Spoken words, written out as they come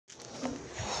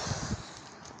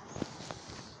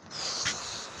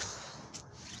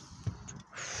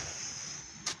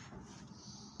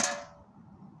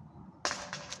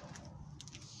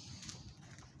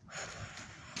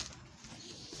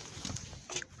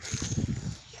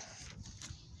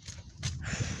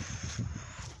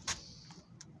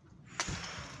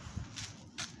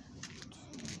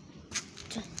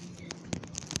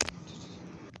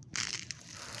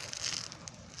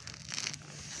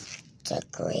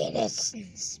greatest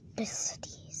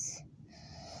necessities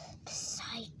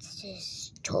besides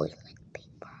this toilet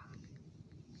paper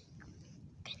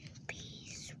can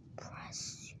be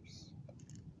precious,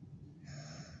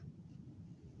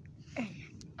 and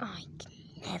I can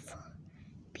never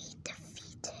be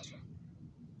defeated.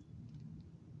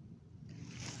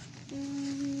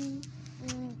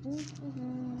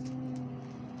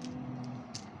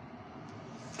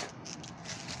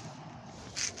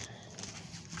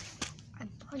 I'm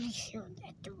pretty sure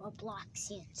that the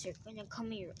Robloxians are gonna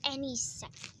come here any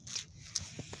second.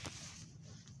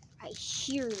 I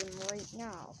hear them right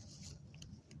now.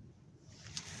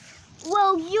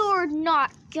 Well, you're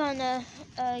not gonna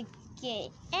get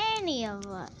any of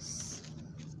us.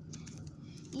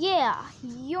 Yeah,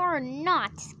 you're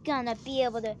not gonna be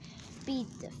able to be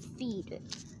defeated.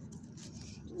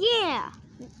 Yeah,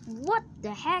 what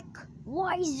the heck?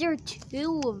 Why is there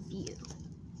two of you?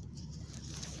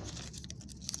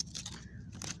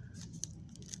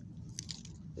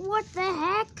 What the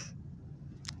heck?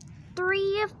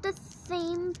 Three of the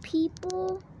same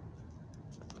people?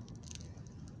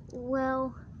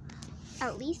 Well,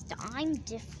 at least I'm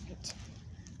different.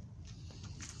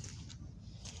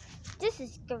 This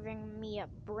is giving me a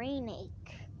brain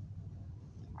ache.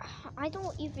 I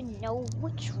don't even know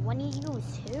which one of you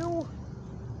is who.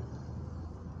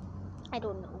 I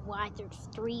don't know why there's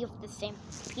three of the same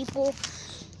people.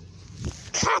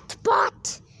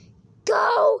 Catbot!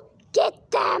 Go get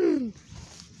them!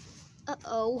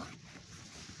 Uh-oh.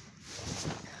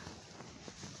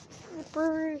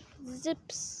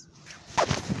 Zips.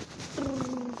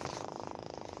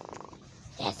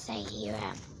 Yes, I hear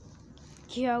him.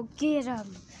 Go get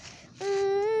him.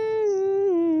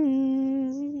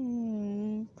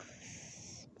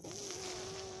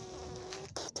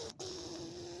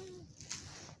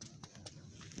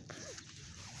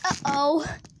 Uh-oh.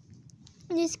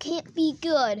 This can't be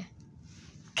good.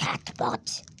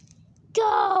 Catbot,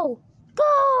 go!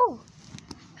 Go!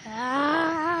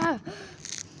 Ah!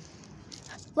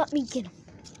 Let me get him.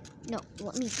 No,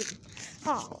 let me get him.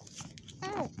 Oh.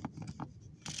 Oh.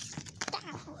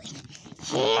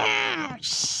 Yeah.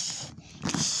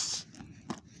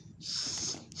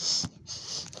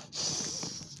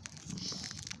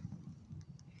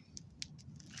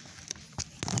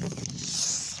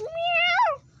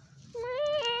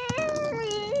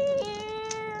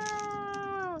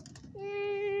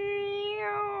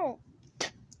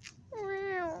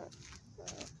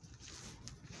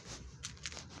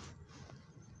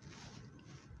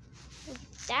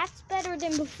 That's better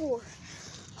than before.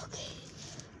 Okay.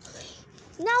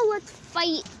 Now let's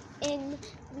fight in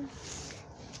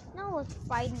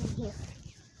here.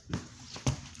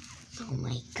 Oh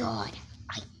my god.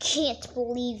 I can't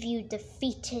believe you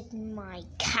defeated my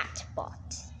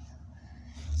catbot.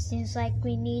 Seems like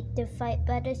we need to fight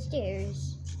by the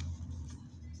stairs.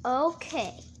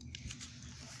 Okay.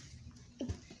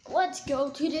 Let's go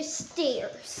to the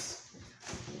stairs.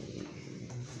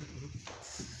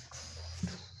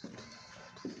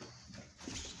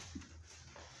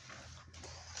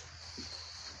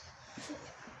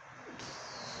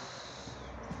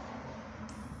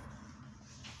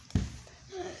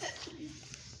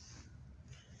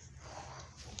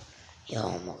 You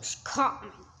almost caught my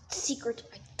secret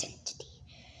identity.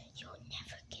 You'll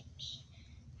never get me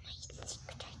my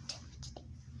secret identity.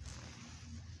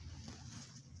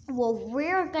 Well,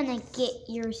 we're gonna get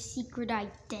your secret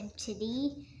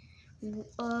identity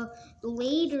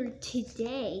later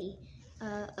today,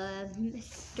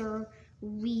 Mr.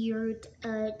 Weird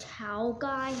Towel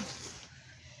Guy.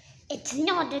 It's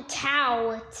not a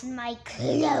towel, it's my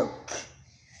cloak.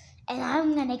 And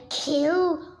I'm gonna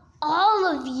kill all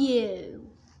of you.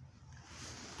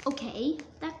 Okay,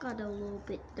 that got a little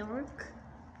bit dark.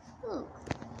 Look.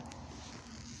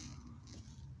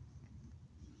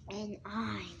 And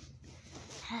I'm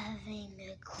having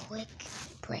a quick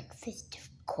breakfast of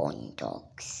corn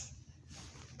dogs.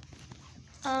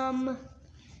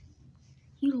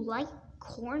 You like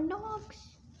corn dogs?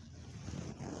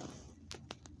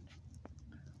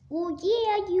 Well,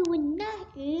 yeah, you would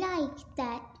not like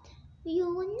that.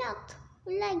 You would not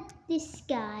like this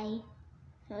guy.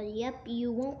 Oh, yep,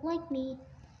 you won't like me.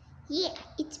 Yeah,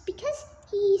 it's because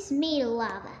he's made of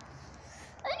lava.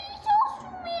 And he's also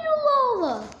made of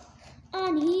lava.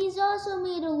 And he's also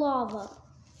made of lava.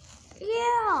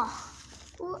 Yeah,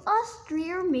 well, us three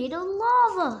are made of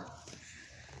lava.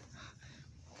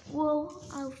 Well,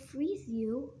 I'll freeze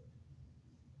you.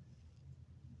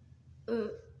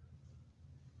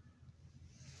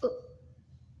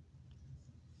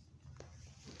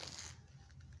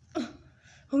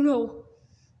 Oh no.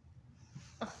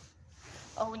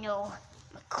 Oh no.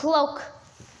 My cloak.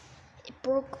 It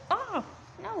broke off.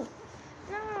 No.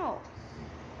 No.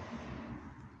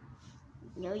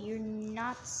 No, you're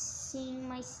not seeing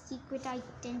my secret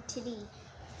identity.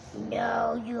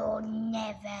 No, you'll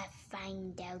never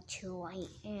find out who I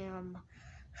am.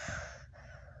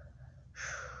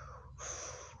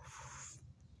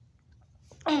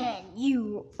 And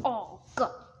you all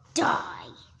gonna die.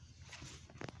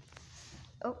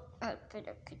 Oh,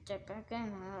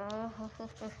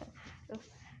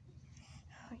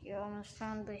 you almost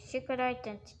found the secret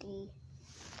identity.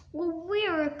 Well,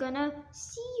 we're gonna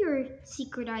see your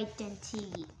secret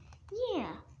identity.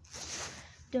 Yeah.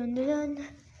 Dun dun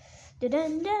dun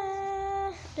dun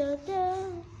dun dun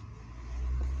dun.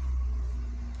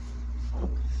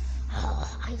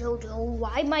 I don't know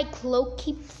why my cloak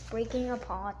keeps breaking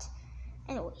apart.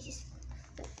 Anyways,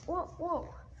 whoa.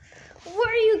 Where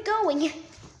are you going?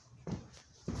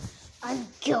 I'm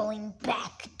going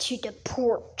back to the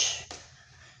porch.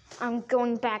 I'm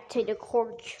going back to the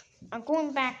porch. I'm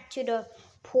going back to the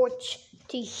porch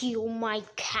to heal my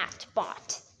cat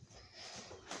bot.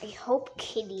 I hope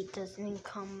Kitty doesn't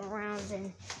come around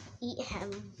and eat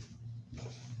him.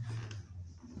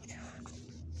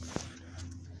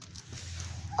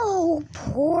 Oh,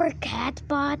 poor cat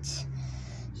bot.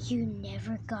 You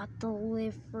never got to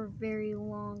live for very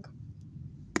long.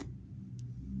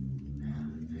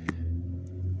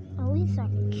 At least I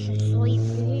can just sleep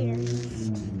here.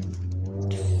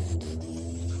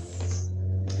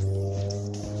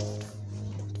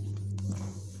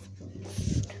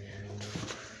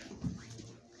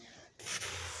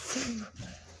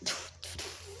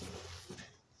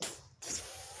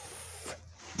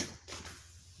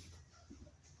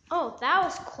 Oh, that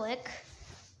was quick.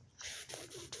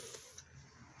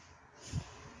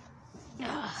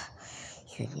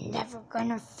 You're never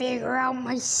gonna figure out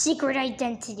my secret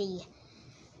identity.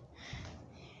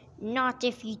 Not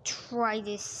if you try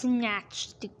to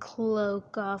snatch the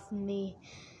cloak off me.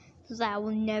 That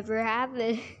will never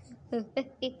happen.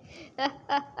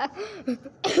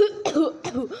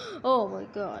 Oh my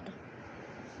god.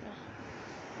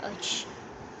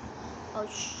 I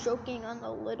was choking on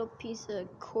a little piece of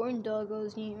corn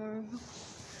doggos here.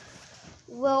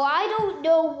 Well, I don't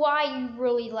know why you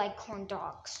really like corn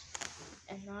dogs.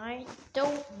 And I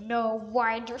don't know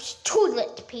why there's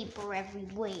toilet paper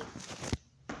everywhere.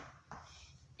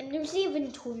 And there's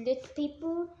even toilet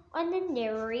paper on the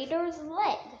narrator's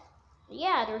leg.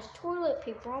 Yeah, there's toilet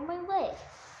paper on my leg.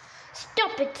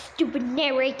 Stop it, stupid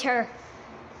narrator!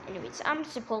 Anyways, I'm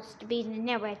supposed to be the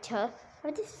narrator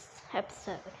of this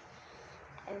episode.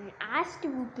 And ask the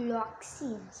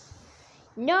Robloxians.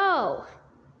 No!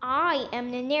 I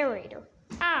am the narrator.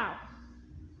 Ow!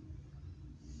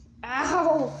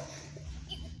 Ow!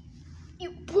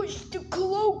 You pushed the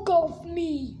cloak off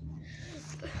me!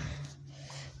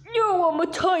 No, I'm a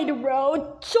tied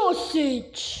around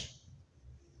sausage!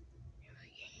 You're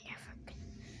never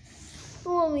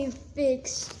gonna... Let me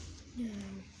fix...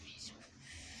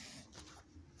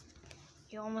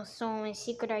 You almost saw my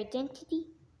secret identity?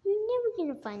 You're never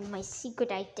gonna find my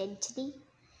secret identity.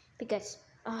 Because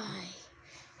I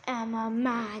am a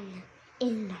man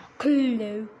in a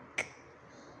cloak.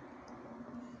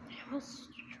 I was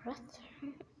stressed.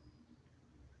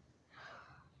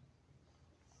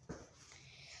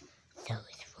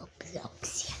 Those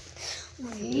Robloxia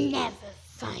will never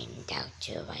find out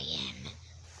who I am.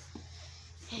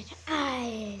 And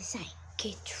as I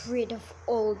get rid of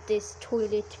all this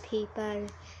toilet paper,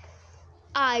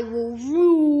 I will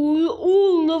rule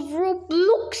all of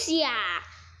Robloxia.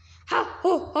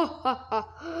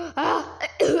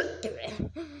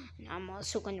 And I'm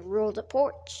also gonna rule the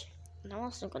porch. And I'm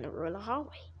also gonna rule the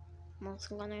hallway. I'm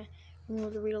also gonna rule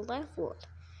the real life world.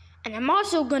 And I'm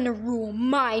also gonna rule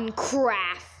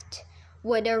Minecraft,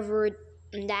 whatever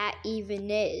that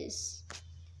even is.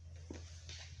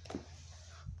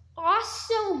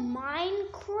 Also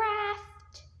Minecraft?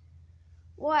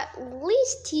 Well, at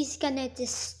least he's gonna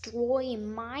destroy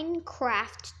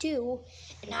Minecraft too.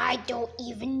 And I don't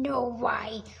even know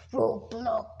why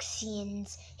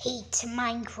Robloxians hate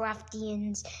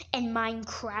Minecraftians and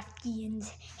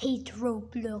Minecraftians hate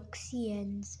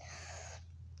Robloxians.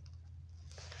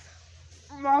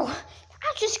 Well,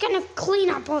 I'm just gonna clean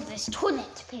up all this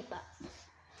toilet paper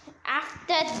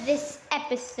after this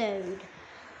episode.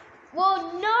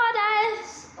 Well, not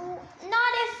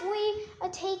if we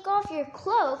take off your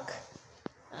cloak.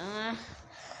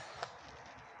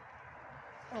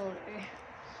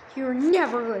 You're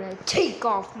never gonna take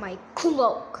off my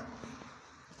cloak,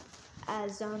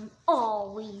 as I'm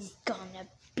always gonna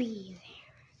be there.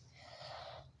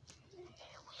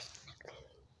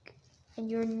 And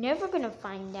you're never gonna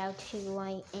find out who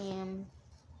I am.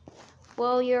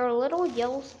 Well, you're a little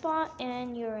yellow spot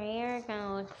and your hair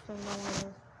gonna look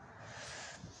familiar.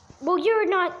 Well, you're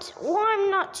not, well,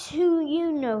 I'm not who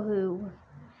you know who.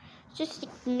 Just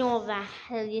ignore that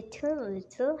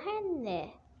little hand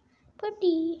there.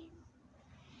 Buddy.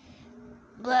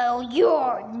 Well,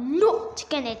 you're not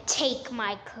gonna take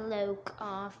my cloak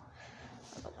off.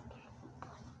 Put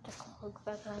the cloak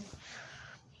back on.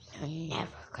 You're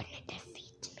never gonna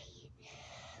defeat me.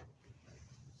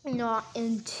 Not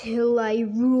until I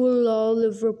rule all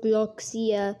of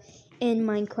Robloxia and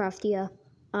Minecraftia.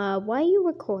 Why are you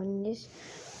recording this?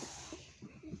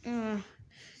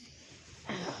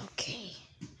 Okay.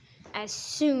 As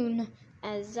soon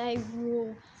as I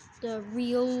rule the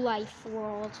real life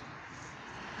world.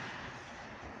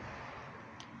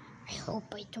 I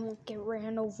hope I don't get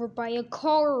ran over by a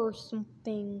car or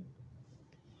something.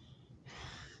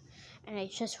 And I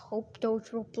just hope those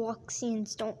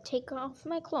Robloxians don't take off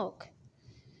my cloak.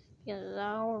 Because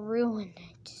I'll ruin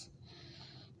it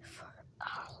for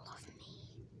all of me.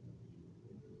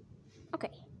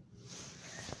 Okay.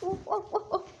 Whoa, whoa, whoa,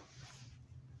 whoa.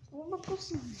 Whoa,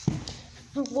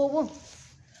 whoa.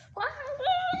 Wait a minute.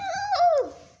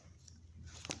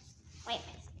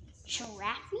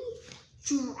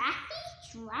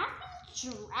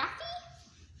 Giraffe?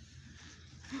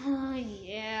 Oh,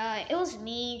 yeah, it was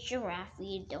me, Giraffe,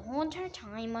 the whole entire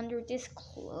time under this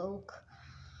cloak.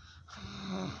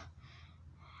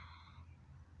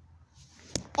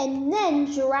 And then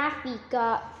Giraffe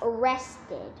got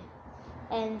arrested.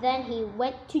 And then he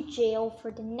went to jail for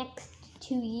the next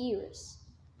 2 years.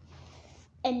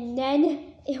 And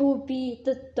then it will be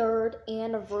the 3rd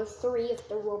anniversary of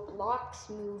the Roblox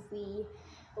movie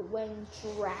when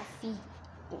Giraffe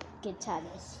gets out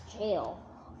of jail.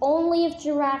 Only if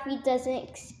Giraffe doesn't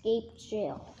escape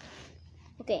jail.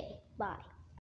 Okay, bye.